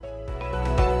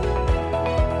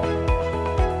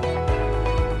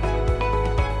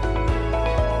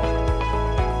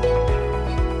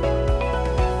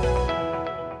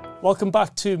Welcome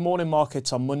back to Morning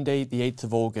Markets on Monday, the 8th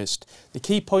of August. The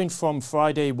key point from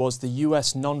Friday was the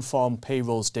US non-farm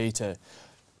payrolls data.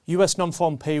 US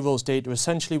non-farm payrolls data,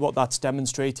 essentially what that's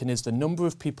demonstrating is the number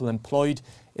of people employed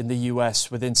in the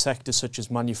US within sectors such as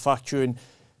manufacturing,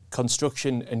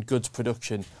 construction and goods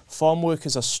production. Farm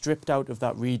workers are stripped out of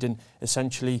that reading,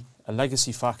 essentially a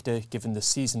legacy factor given the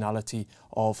seasonality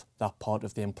of that part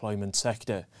of the employment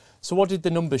sector. So what did the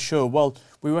numbers show? Well,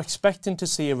 we were expecting to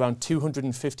see around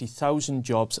 250,000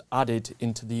 jobs added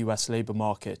into the US labour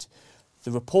market.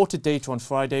 The reported data on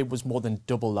Friday was more than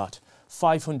double that.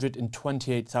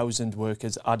 528,000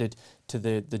 workers added to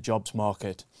the jobs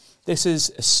market. This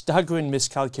is a staggering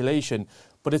miscalculation,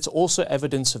 but it's also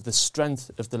evidence of the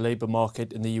strength of the labour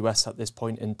market in the US at this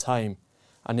point in time,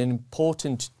 and an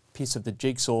important piece of the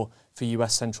jigsaw for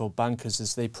US central bankers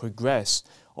as they progress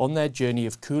on their journey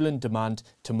of cooling demand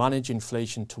to manage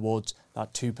inflation towards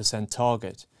that 2%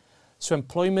 target. So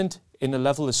employment in a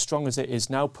level as strong as it is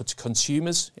now puts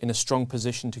consumers in a strong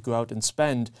position to go out and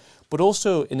spend, but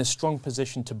also in a strong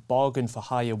position to bargain for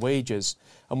higher wages.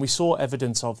 And we saw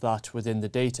evidence of that within the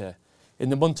data. In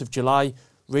the month of July,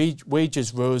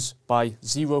 wages rose by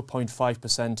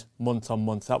 0.5% month on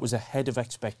month. That was ahead of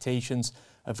expectations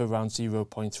of around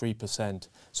 0.3%.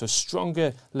 So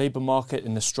stronger labour market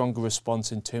and a stronger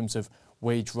response in terms of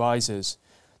wage rises.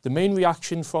 The main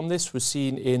reaction from this was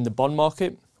seen in the bond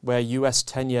market, where US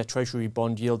 10-year Treasury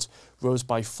bond yields rose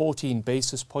by 14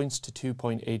 basis points to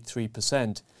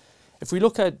 2.83%. If we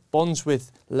look at bonds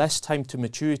with less time to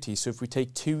maturity, so if we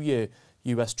take 2-year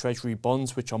US Treasury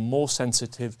bonds, which are more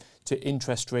sensitive to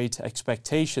interest rate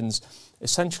expectations,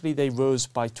 essentially they rose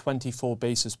by 24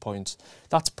 basis points.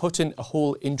 That's putting a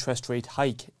whole interest rate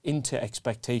hike into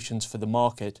expectations for the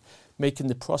market, making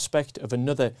the prospect of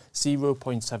another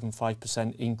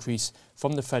 0.75% increase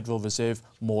from the Federal Reserve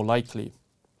more likely.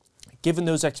 Given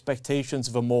those expectations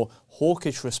of a more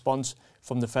hawkish response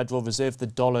from the Federal Reserve, the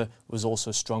dollar was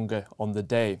also stronger on the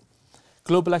day.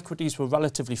 Global equities were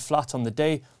relatively flat on the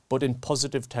day, but in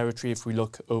positive territory if we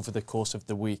look over the course of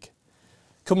the week.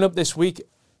 Coming up this week,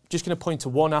 just going to point to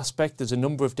one aspect. There's a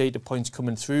number of data points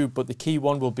coming through, but the key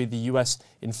one will be the US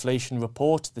inflation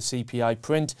report, the CPI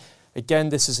print. Again,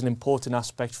 this is an important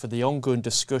aspect for the ongoing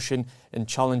discussion and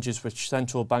challenges which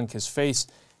central bankers face.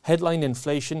 Headline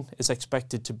inflation is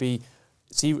expected to be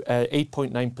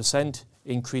 8.9%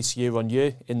 increase year on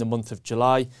year in the month of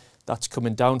July. That's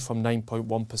coming down from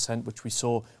 9.1%, which we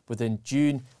saw within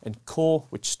June, and core,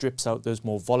 which strips out those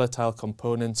more volatile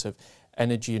components of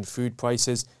energy and food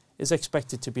prices, is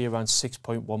expected to be around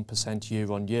 6.1%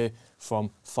 year on year from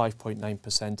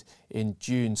 5.9% in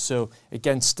June. So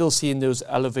again, still seeing those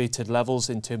elevated levels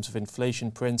in terms of inflation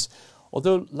prints.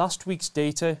 Although last week's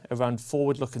data around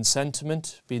forward-looking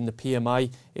sentiment, being the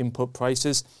PMI input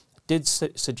prices, did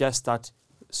suggest that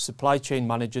supply chain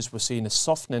managers were seeing a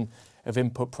softening of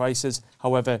input prices.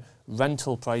 However,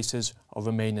 rental prices are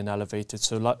remaining elevated,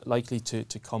 so likely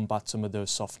to combat some of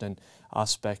those softening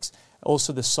aspects.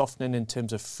 Also, the softening in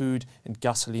terms of food and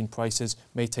gasoline prices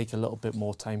may take a little bit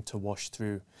more time to wash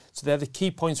through. So they're the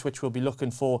key points which we'll be looking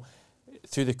for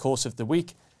through the course of the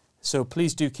week. So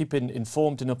please do keep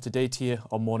informed and up to date here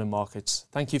on Morning Markets.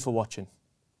 Thank you for watching.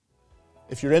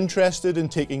 If you're interested in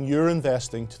taking your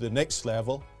investing to the next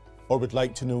level, or would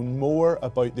like to know more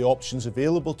about the options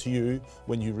available to you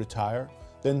when you retire,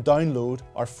 then download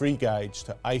our free guides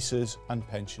to ISAs and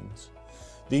pensions.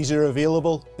 These are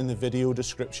available in the video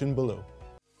description below.